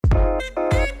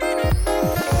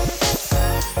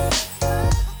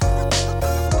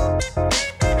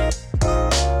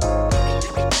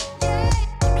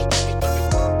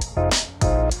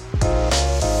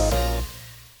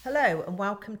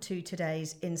welcome to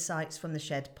today's Insights from the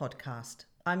Shed podcast.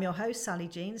 I'm your host, Sally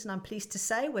Jeans, and I'm pleased to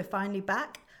say we're finally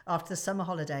back after the summer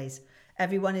holidays.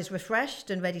 Everyone is refreshed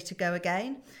and ready to go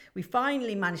again. We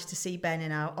finally managed to see Ben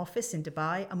in our office in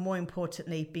Dubai and, more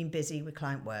importantly, been busy with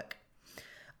client work.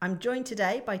 I'm joined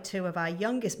today by two of our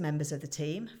youngest members of the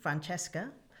team,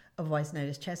 Francesca, otherwise known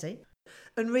as Chessie,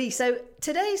 and Ree. So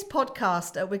today's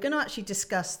podcast, we're going to actually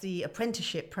discuss the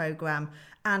apprenticeship programme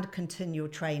and continual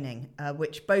training,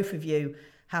 which both of you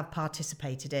have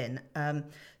participated in.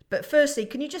 But firstly,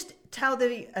 can you just tell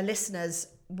the listeners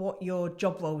what your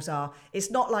job roles are?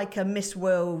 It's not like a Miss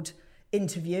World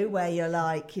interview where you're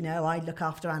like, I look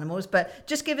after animals, but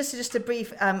just give us just a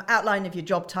brief outline of your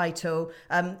job title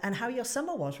and how your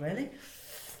summer was, really.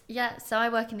 Yeah, so I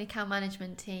work in the account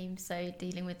management team, so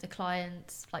dealing with the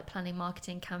clients, like planning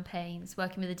marketing campaigns,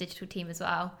 working with the digital team as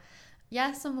well.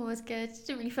 Yeah, summer was good.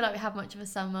 Didn't really feel like we had much of a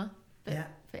summer. A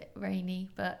bit rainy,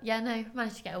 but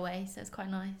managed to get away, so it's quite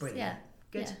nice. Brilliant. Yeah.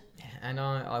 Good. Yeah, and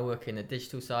I work in the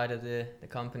digital side of the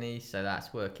company, so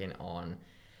that's working on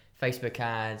Facebook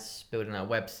ads, building our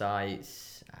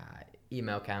websites,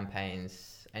 email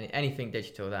campaigns, anything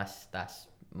digital. That's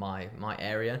my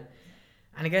area.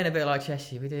 And again, a bit like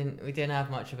Chessie, we didn't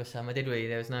have much of a summer, did we?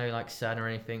 There was no like sun or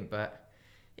anything, but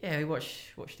yeah, we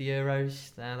watched the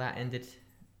Euros. That ended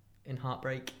in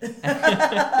heartbreak. We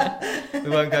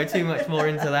won't go too much more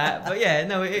into that, but yeah,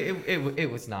 no,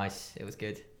 it was nice. It was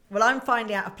good. Well, I'm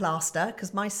finally out of plaster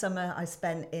because my summer I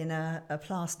spent in a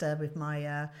plaster with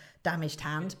my damaged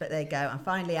hand, but there you go. I'm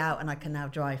finally out and I can now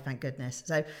drive, thank goodness.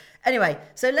 So anyway,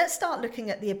 so let's start looking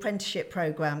at the apprenticeship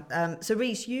programme. So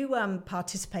Reece, you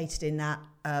participated in that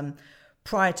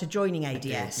prior to joining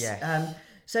ADS. Yeah.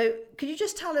 So could you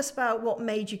just tell us about what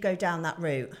made you go down that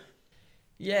route?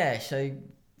 Yeah, so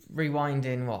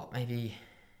rewinding, maybe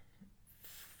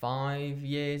 5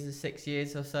 years or 6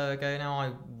 years or so ago now,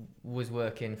 I was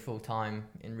working full-time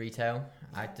in retail.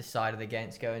 I decided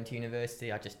against going to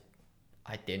university. I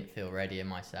didn't feel ready in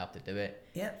myself to do it.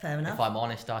 Yeah, fair enough. If I'm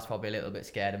honest, I was probably a little bit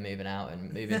scared of moving out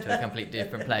and moving to a completely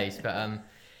different place. But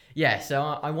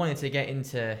so I wanted to get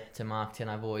into marketing.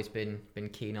 I've always been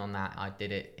keen on that. I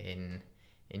did it in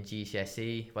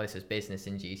GCSE. Well, this was business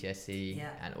in GCSE,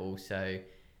 and also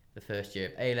the first year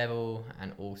of A-level,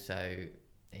 and also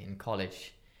in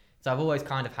college. So I've always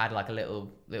kind of had like a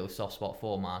little soft spot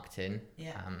for marketing.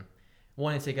 Yeah.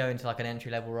 Wanted to go into like an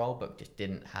entry level role, but just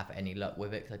didn't have any luck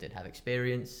with it because I didn't have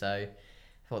experience. So I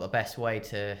thought the best way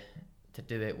to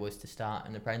do it was to start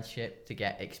an apprenticeship to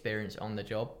get experience on the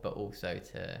job, but also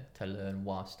to learn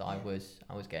whilst I was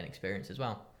getting experience as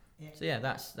well. Yeah. So yeah,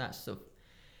 that's sort of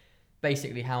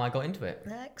basically how I got into it.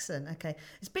 Excellent. Okay,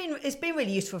 it's been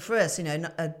really useful for us.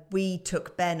 We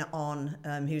took Ben on,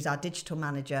 who's our digital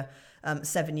manager,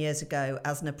 7 years ago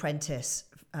as an apprentice,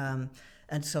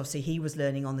 and so obviously he was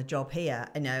learning on the job here.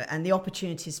 And the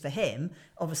opportunities for him.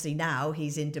 Obviously now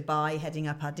he's in Dubai heading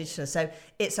up our digital. So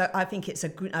I think it's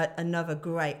another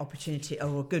great opportunity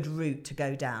or a good route to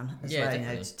go down as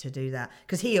well. To do that,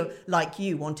 because he, like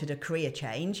you, wanted a career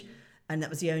change. And that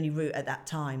was the only route at that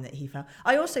time that he found.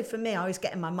 I always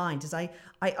get in my mind, I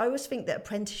always think that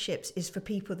apprenticeships is for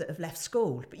people that have left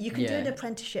school. But you can do an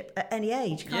apprenticeship at any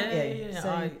age, can't you? Yeah.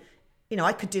 So,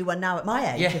 I could do one now at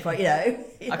my age. If I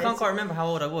can't quite remember how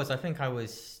old I was. I think I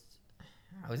was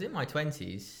in my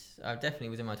 20s. I definitely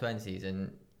was in my 20s.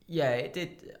 And yeah, it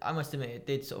did. I must admit, it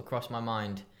did sort of cross my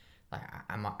mind. Like,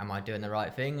 am I doing the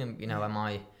right thing? And, am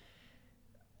I,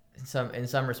 in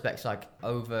some respects, like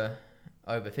overthinking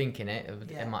it?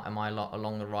 Am I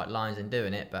along the right lines in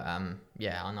doing it? But I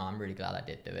know I'm really glad I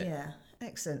did do it. Yeah,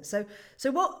 excellent. So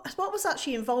what was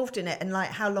actually involved in it, and like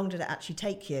how long did it actually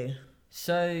take you?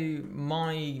 So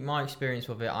my experience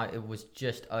with it, it was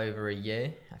just over a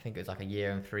year. I think it was like a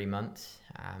year and 3 months.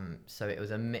 So it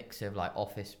was a mix of like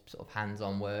office sort of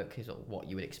hands-on work, is what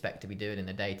you would expect to be doing in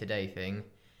a day-to-day thing.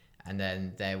 And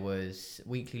then there was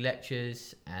weekly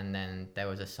lectures, and then there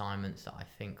was assignments that I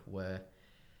think were,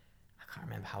 I can't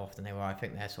remember how often they were. I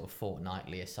think they're sort of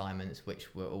fortnightly assignments,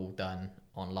 which were all done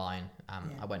online.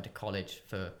 I went to college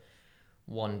for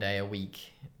 1 day a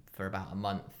week for about a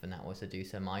month, and that was to do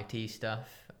some IT stuff.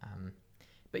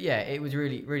 But yeah, it was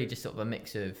really, really just sort of a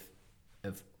mix of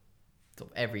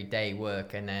sort of everyday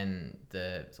work, and then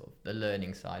the sort of the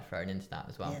learning side thrown into that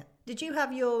as well. Yeah. Did you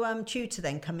have your tutor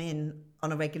then come in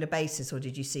on a regular basis, or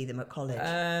did you see them at college?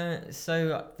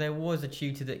 So there was a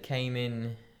tutor that came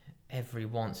in every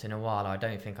once in a while. I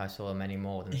don't think I saw them any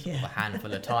more than sort of a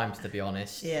handful of times, to be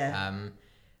honest. Yeah.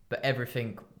 But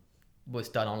everything was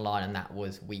done online, and that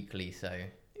was weekly. So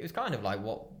it was kind of like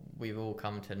what we've all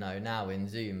come to know now in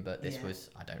Zoom. But this was,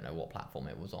 I don't know what platform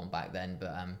it was on back then,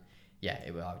 but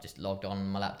I just logged on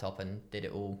my laptop and did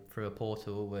it all through a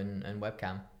portal and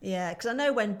webcam. Yeah, because I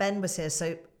know when Ben was here,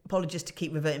 so apologies to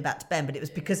keep reverting back to Ben, but it was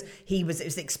because it was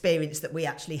the experience that we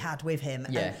actually had with him.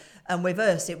 Yeah. And with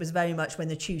us, it was very much when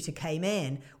the tutor came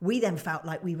in, we then felt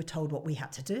like we were told what we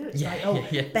had to do.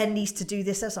 It's Ben needs to do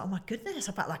this. I was like, oh my goodness,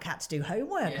 I felt like I had to do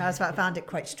homework. I found it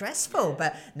quite stressful,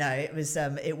 but no, it was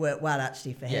it worked well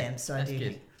actually for him. So that's I do good.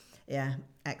 think, yeah,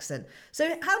 excellent. So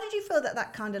how did you feel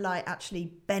that kind of like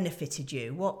actually benefited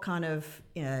you? What kind of,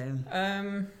 you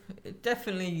know?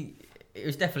 It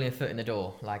was definitely a foot in the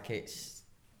door. Like it's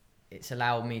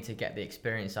allowed me to get the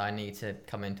experience I need to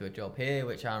come into a job here,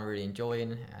 which I'm really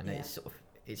enjoying, and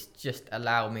it's just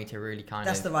allowed me to really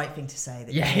That's the right thing to say.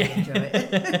 That you really enjoy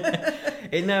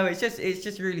it. No, it's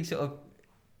just really sort of.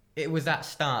 It was that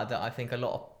start that I think a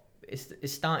lot of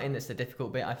it's starting that's the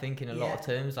difficult bit. I think in a lot of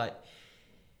terms, like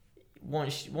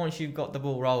once you've got the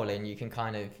ball rolling, you can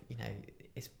kind of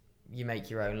you make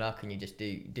your own luck and you just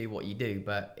do what you do.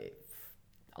 But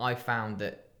I found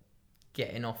that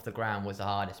getting off the ground was the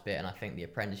hardest bit, and I think the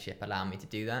apprenticeship allowed me to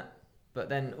do that. But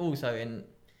then also in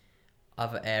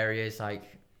other areas, like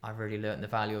I've really learnt the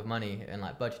value of money and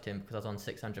like budgeting, because I was on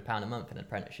 £600 a month in an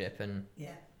apprenticeship, and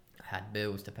I had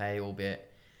bills to pay,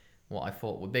 albeit what I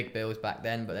thought were big bills back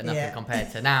then, but they're nothing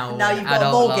compared to now. Now you've got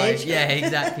a mortgage. Life. Yeah,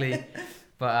 exactly.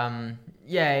 But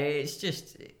it's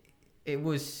just it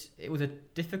was a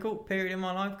difficult period in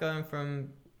my life, going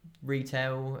from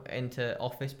retail into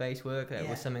office-based work. It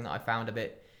was something that I found a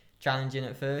bit challenging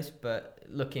at first, but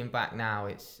looking back now,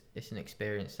 it's an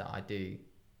experience that I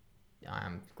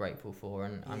am grateful for,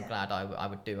 and I'm glad I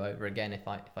would do over again if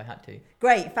I had to.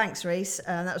 Great, thanks Reese.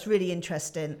 That was really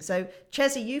interesting. So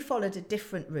Chesy, you followed a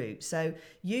different route. So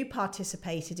you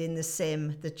participated in the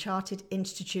CIM, the Chartered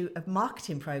Institute of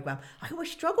Marketing program. I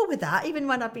always struggle with that. Even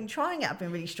when I've been trying it, I've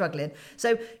been really struggling.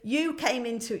 So you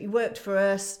you worked for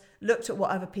us, looked at what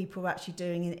other people were actually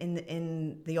doing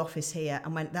in the office here,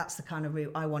 and went, that's the kind of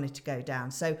route I wanted to go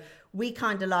down. So we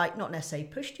kind of like, not necessarily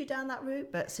pushed you down that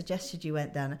route, but suggested you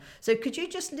went down. So could you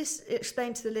just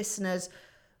explain to the listeners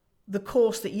the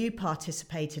course that you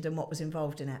participated and what was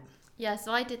involved in it? Yeah,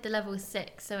 so I did the level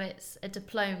 6, so it's a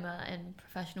diploma in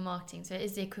professional marketing, so it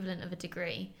is the equivalent of a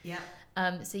degree. Yeah.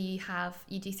 So you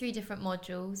do 3 different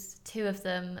modules. 2 of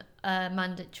them are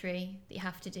mandatory that you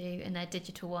have to do, and they're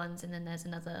digital ones, and then there's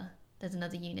another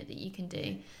unit that you can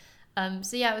do.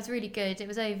 So yeah, it was really good. It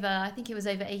was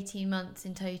over 18 months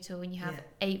in total, and you have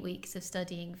 8 weeks of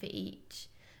studying for each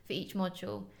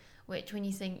module, which, when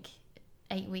you think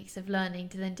 8 weeks of learning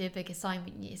to then do a big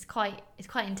assignment, it's quite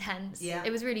intense. Yeah.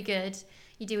 It was really good.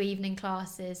 You do evening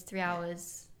classes, 3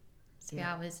 hours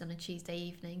on a Tuesday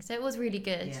evening. So it was really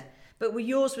good. Yeah. But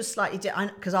yours was slightly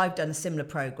different, because I've done a similar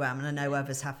program, and I know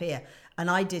others have here.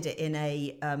 And I did it in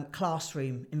a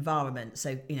classroom environment.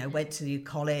 So, went to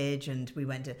college, and we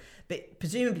went to... But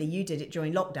presumably you did it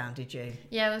during lockdown, did you?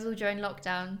 Yeah, it was all during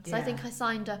lockdown. So I think I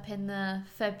signed up in the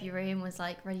February and was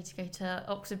like ready to go to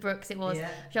Oxford Brookes. It was,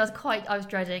 which I was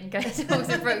dreading going to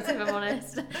Oxford Brookes, if I'm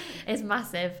honest. It's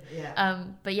massive. Yeah.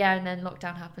 But yeah, and then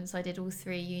lockdown happened, so I did all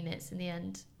 3 units in the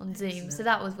end on Zoom. So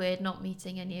that was weird, not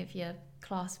meeting any of your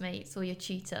classmates or your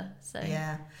tutor. So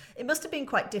yeah, it must have been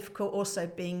quite difficult also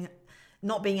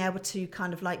not being able to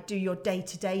kind of like do your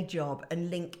day-to-day job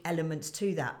and link elements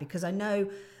to that, because I know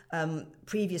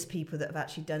previous people that have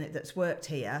actually done it, that's worked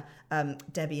here,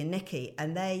 Debbie and Nikki,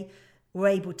 and they were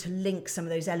able to link some of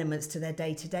those elements to their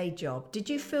day-to-day job. Did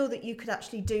you feel that you could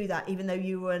actually do that even though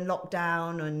you were in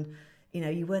lockdown and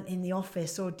you weren't in the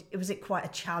office, or was it quite a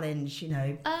challenge,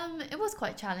 It was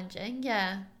quite challenging,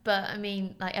 yeah. But I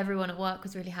mean, like, everyone at work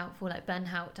was really helpful. Like, Ben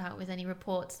helped out with any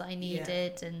reports that I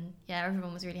needed, and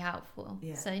everyone was really helpful.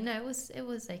 Yeah. So no, it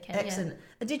was okay. Excellent. Yeah.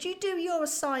 And did you do your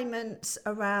assignments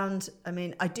around? I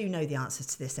mean, I do know the answers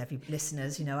to this,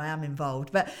 listeners. I am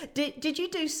involved, but did you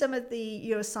do some of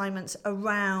your assignments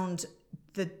around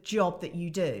the job that you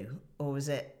do, or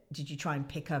did you try and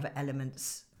pick other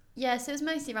elements? Yeah, so it was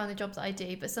mostly around the jobs that I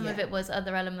do, but some of it was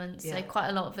other elements. So quite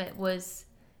a lot of it was,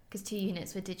 because 2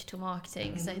 units were digital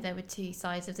marketing, so there were 2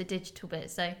 sides of the digital bit.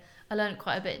 So I learned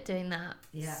quite a bit doing that.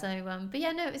 Yeah. So, but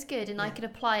yeah, no, it was good, and I could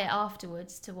apply it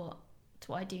afterwards to what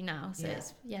I do now. So it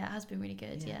has been really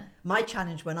good. Yeah. My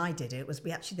challenge when I did it was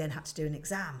we actually then had to do an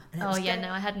exam. And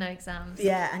I had no exams.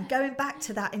 Yeah, and going back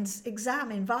to that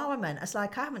exam environment, it's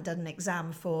like I haven't done an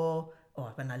exam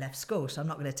when I left school, so I'm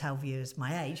not going to tell viewers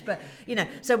my age, but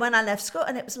so when I left school,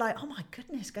 and it was like, oh my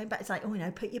goodness, going back, it's like,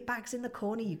 put your bags in the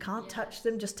corner, you can't touch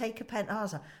them, just take a pen. I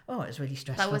was like, it was really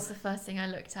stressful. That was the first thing I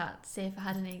looked at to see if I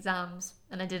had any exams,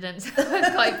 and I didn't, so I was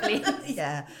quite pleased.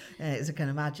 yeah, as I can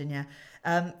imagine.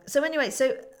 So anyway,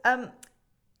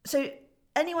 So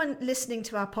anyone listening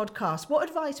to our podcast, what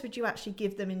advice would you actually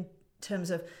give them in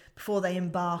terms of before they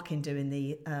embark in doing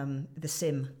the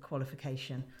SIM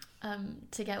qualification?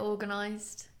 To get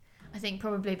organised. I think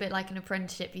probably a bit like an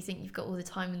apprenticeship. You think you've got all the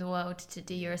time in the world to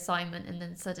do your assignment, and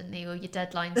then suddenly all your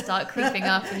deadlines start creeping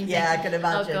up, and you think, I can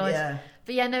imagine. oh God. Yeah.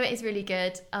 But yeah, no, it is really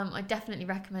good. I definitely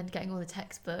recommend getting all the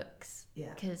textbooks.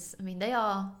 Yeah. Because I mean, they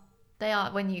are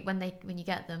when you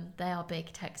get them, they are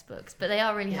big textbooks, but they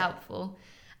are really helpful.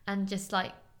 And just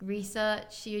like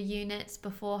research your units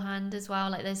beforehand as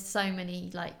well. Like there's so many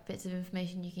like bits of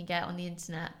information you can get on the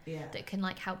internet that can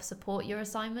like help support your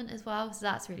assignment as well. So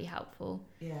that's really helpful.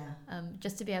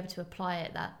 Just to be able to apply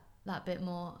it that bit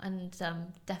more, and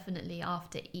definitely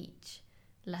after each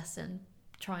lesson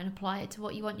try and apply it to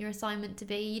what you want your assignment to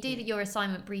be. You do your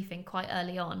assignment briefing quite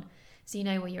early on, so you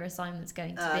know where your assignment's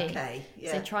going to be.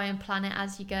 So try and plan it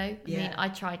as you go. I mean, I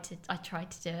tried to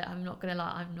do it. I'm not gonna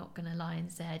lie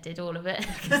and say I did all of it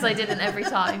because I didn't every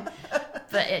time.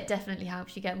 But it definitely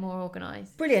helps you get more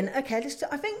organised. Brilliant. Okay,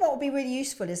 I think what would be really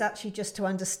useful is actually just to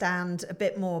understand a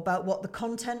bit more about what the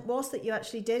content was that you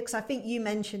actually did. Because I think you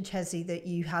mentioned, Chezzy, that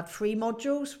you had 3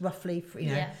 modules, roughly,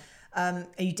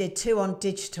 you did 2 on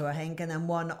digital, I think, and then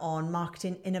 1 on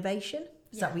marketing innovation.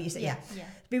 Is that what you said? Yeah.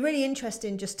 It'd be really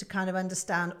interesting just to kind of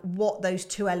understand what those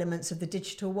 2 elements of the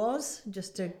digital was,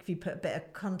 just to, if you put a bit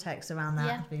of context around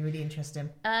that, it'd be really interesting.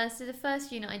 So the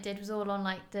first unit I did was all on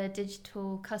like the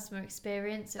digital customer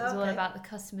experience. It was all about the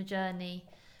customer journey,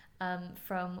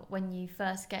 from when you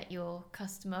first get your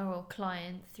customer or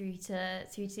client through to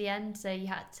the end. So you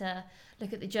had to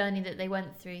look at the journey that they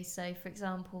went through. So for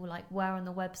example, like where on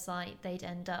the website they'd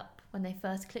end up when they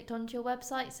first clicked onto your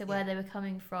website. So where they were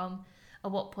coming from, at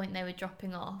what point they were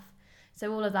dropping off.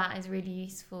 So all of that is really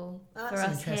useful for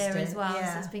us here as well.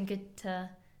 So it's been good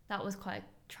that was quite a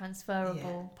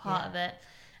transferable part of it.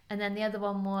 And then the other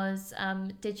one was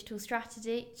digital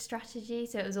strategy.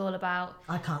 So it was all about...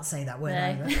 I can't say that word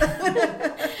either.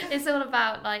 It's all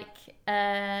about like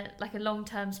a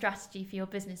long-term strategy for your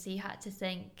business. So you had to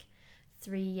think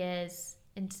 3 years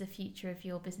into the future of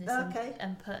your business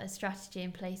and put a strategy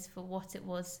in place for what it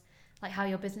was, like how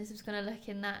your business was going to look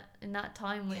in that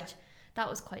time, which that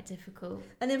was quite difficult.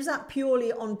 And was that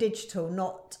purely on digital,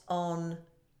 not on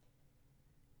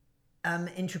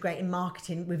integrating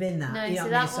marketing within that? No, so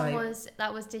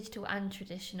that was digital and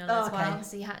traditional as well.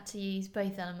 So you had to use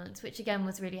both elements, which again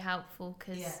was really helpful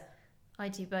because I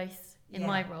do both in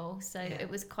my role. So it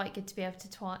was quite good to be able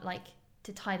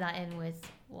to tie that in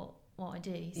with what I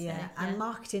do. So, and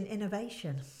marketing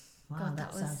innovation. Wow, God,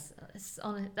 that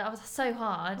was so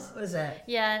hard. Was it?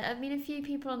 Yeah, I mean, a few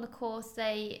people on the course,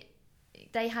 they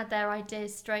had their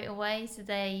ideas straight away. So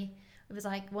it was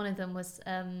like one of them was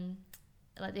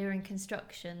like they were in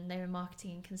construction, they were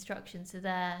marketing in construction. So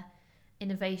their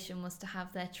innovation was to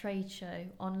have their trade show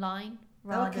online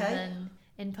rather than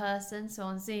in person, so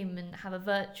on Zoom, and have a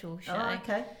virtual show. Oh,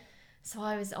 okay. So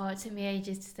it took me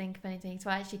ages to think of anything. So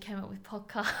I actually came up with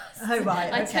podcasts. Oh,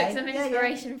 right. I took some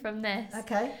inspiration from this.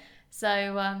 Okay.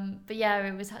 So, but yeah,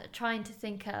 it was trying to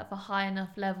think at a high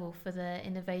enough level for the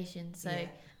innovation. So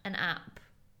an app,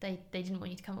 they didn't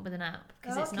want you to come up with an app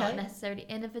because it's not necessarily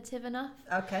innovative enough.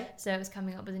 Okay. So it was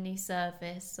coming up with a new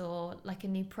service or like a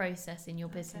new process in your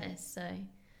business.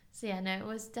 So yeah, no, it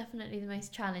was definitely the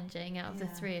most challenging out of the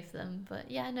 3 of them. But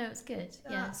yeah, no, it was good.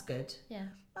 Yeah, that's good. Yeah.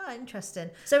 Oh, interesting.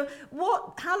 So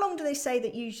how long do they say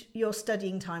that your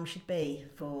studying time should be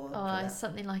for? It's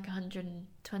something like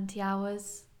 120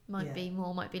 hours. Might be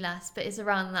more, might be less, but it's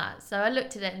around that. So I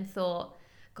looked at it and thought,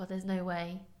 God, there's no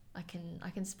way I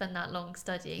can spend that long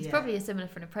studying. It's probably similar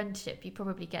for an apprenticeship. You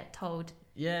probably get told.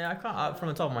 Yeah, I can't. From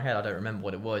the top of my head, I don't remember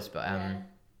what it was, but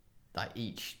like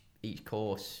each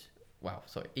course,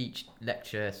 each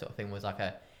lecture sort of thing was like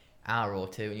a hour or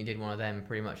 2, and you did one of them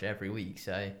pretty much every week.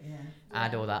 So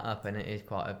add all that up, and it is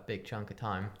quite a big chunk of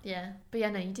time. Yeah, but yeah,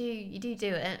 no, you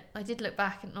do it. I did look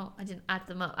back and I didn't add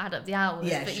up the hours,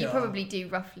 but you probably do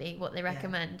roughly what they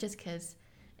recommend, just because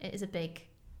it is a big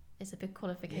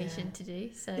qualification to do.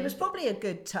 So it was probably a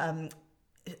good.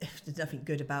 There's nothing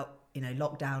good about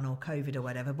lockdown or COVID or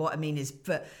whatever, but what I mean is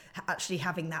for actually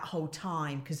having that whole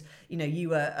time, because you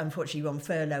were unfortunately on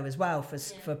furlough as well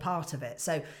for part of it,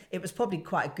 so it was probably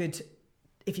quite a good,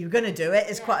 if you were going to do it,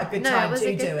 it's quite a good time to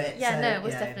do it. It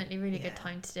was definitely a really good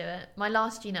time to do it. My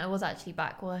last unit I was actually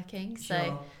back working,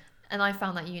 and I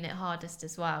found that unit hardest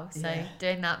as well, so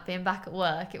doing that, being back at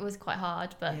work, it was quite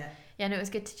hard, but it was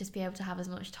good to just be able to have as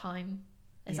much time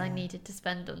as I needed to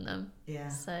spend on them. Yeah.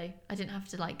 So I didn't have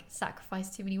to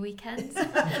sacrifice too many weekends.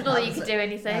 Not that you could do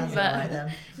anything, but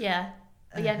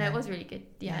But it was really good.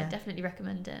 Yeah, I definitely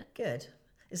recommend it. Good.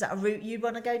 Is that a route you'd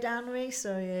want to go down, Reese,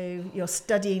 or your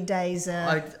studying days?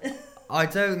 I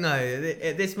don't know.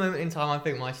 At this moment in time, I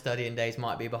think my studying days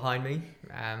might be behind me.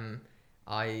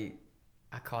 I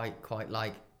quite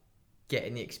like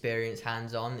getting the experience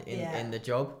hands-on in the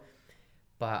job.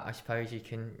 But I suppose you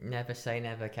can never say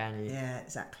never, can you? Yeah,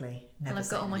 exactly. Well, I've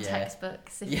got all my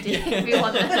textbooks if Yeah. you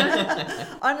want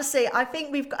them. Honestly, I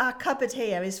think we've got our cupboard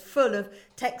here is full of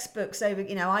textbooks over,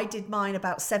 I did mine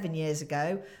about 7 years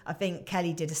ago. I think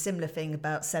Kelly did a similar thing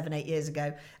about 7-8 years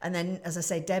ago. And then, as I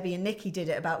say, Debbie and Nikki did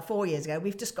it about 4 years ago.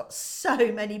 We've just got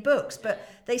so many books, but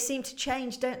they seem to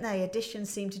change, don't they? Editions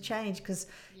seem to change because,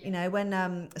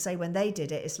 when they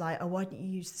did it, it's like, oh, why don't you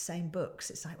use the same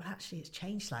books? It's like, well, actually, it's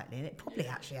changed slightly, and it probably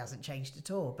actually hasn't changed at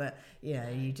all. But,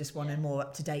 you just want a more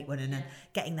up-to-date one, and then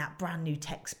getting that brand new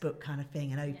textbook kind of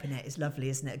thing and open it is lovely,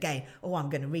 isn't it? Again, I'm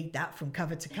going to read that from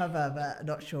cover to cover, but I'm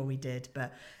not sure we did.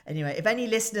 But anyway, if any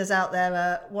listeners out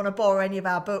there want to borrow any of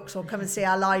our books or come and see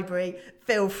our library,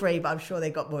 feel free, but I'm sure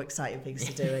they've got more exciting things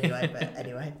to do anyway. But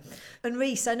anyway. And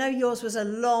Reese, I know yours was a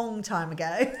long time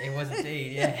ago. It was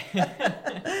indeed,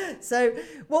 yeah. So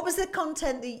what was the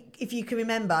content that, if you can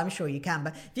remember, I'm sure you can,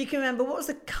 but if you can remember, what was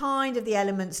the kind of the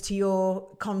elements to your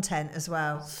content as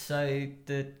well? So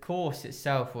the course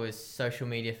itself was social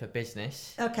media for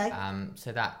business. Okay.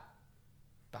 So that,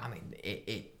 I mean,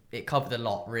 it covered a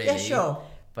lot, really. Yeah, sure.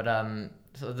 But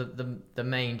so the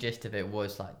main gist of it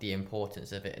was like the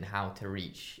importance of it and how to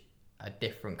reach a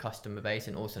different customer base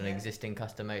and also an existing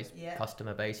customer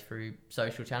base through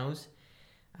social channels.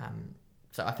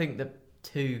 So I think the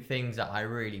two things that I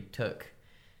really took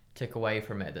away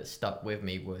from it that stuck with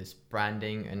me was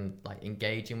branding and like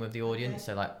engaging with the audience.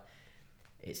 So like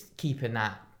it's keeping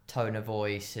that tone of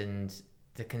voice and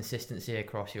the consistency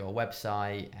across your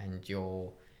website and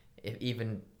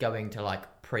even going to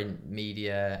like print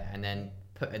media and then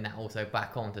putting that also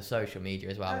back onto social media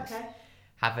as well. Okay. It's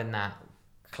having that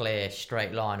clear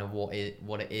straight line of what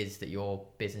it is that your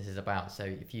business is about. So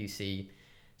if you see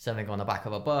something on the back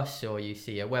of a bus or you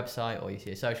see a website or you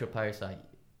see a social post, like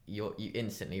you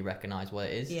instantly recognize what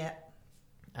it is. Yeah.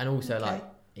 And also like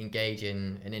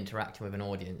engaging and interacting with an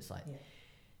audience. Like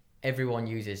everyone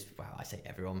uses, well, I say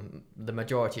everyone, the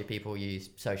majority of people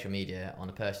use social media on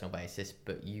a personal basis,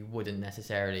 but you wouldn't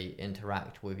necessarily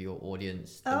interact with your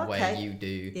audience the way you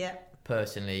do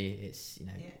personally. It's,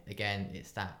 again,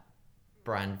 it's that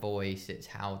brand voice, it's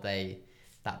how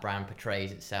that brand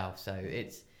portrays itself. So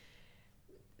it's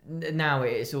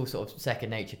all sort of second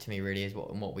nature to me, really, is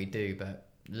what we do. But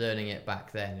learning it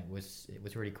back then, it was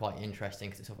really quite interesting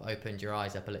because it sort of opened your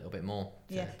eyes up a little bit more.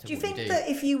 To do you think that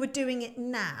if you were doing it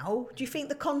now, do you think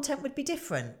the content would be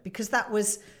different? Because that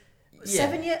was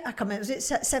 7 years. I can't remember. Was it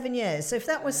 7 years? So if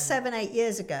that was 7-8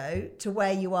 years ago to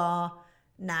where you are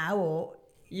now, or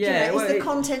is the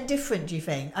content different? Do you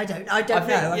think? I don't know.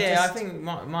 I think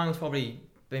mine was probably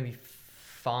maybe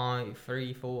 5,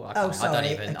 3, 4.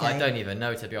 I don't even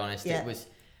know, to be honest. It was.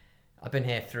 I've been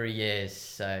here 3 years,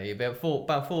 so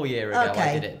about 4 years ago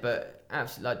I did it. But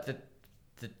absolutely, like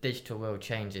the digital world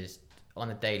changes on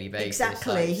a daily basis.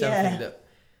 Exactly. Like something that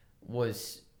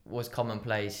was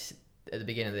commonplace at the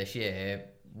beginning of this year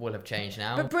will have changed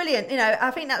now. But brilliant. I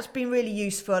think that's been really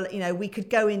useful. We could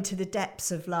go into the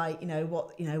depths of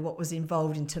what was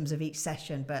involved in terms of each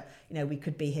session, but we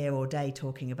could be here all day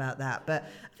talking about that. But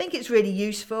I think it's really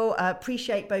useful. I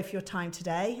appreciate both your time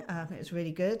today. I think it was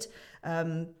really good.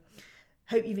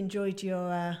 Hope you've enjoyed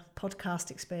your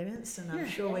podcast experience, and I'm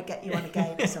sure we'll get you on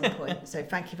again at some point. So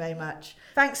thank you very much.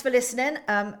 Thanks for listening.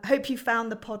 Hope you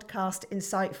found the podcast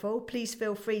insightful. Please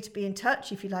feel free to be in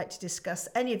touch if you'd like to discuss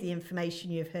any of the information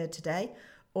you've heard today,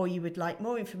 or you would like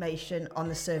more information on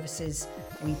the services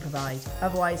we provide.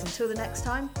 Otherwise, until the next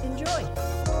time,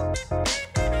 enjoy.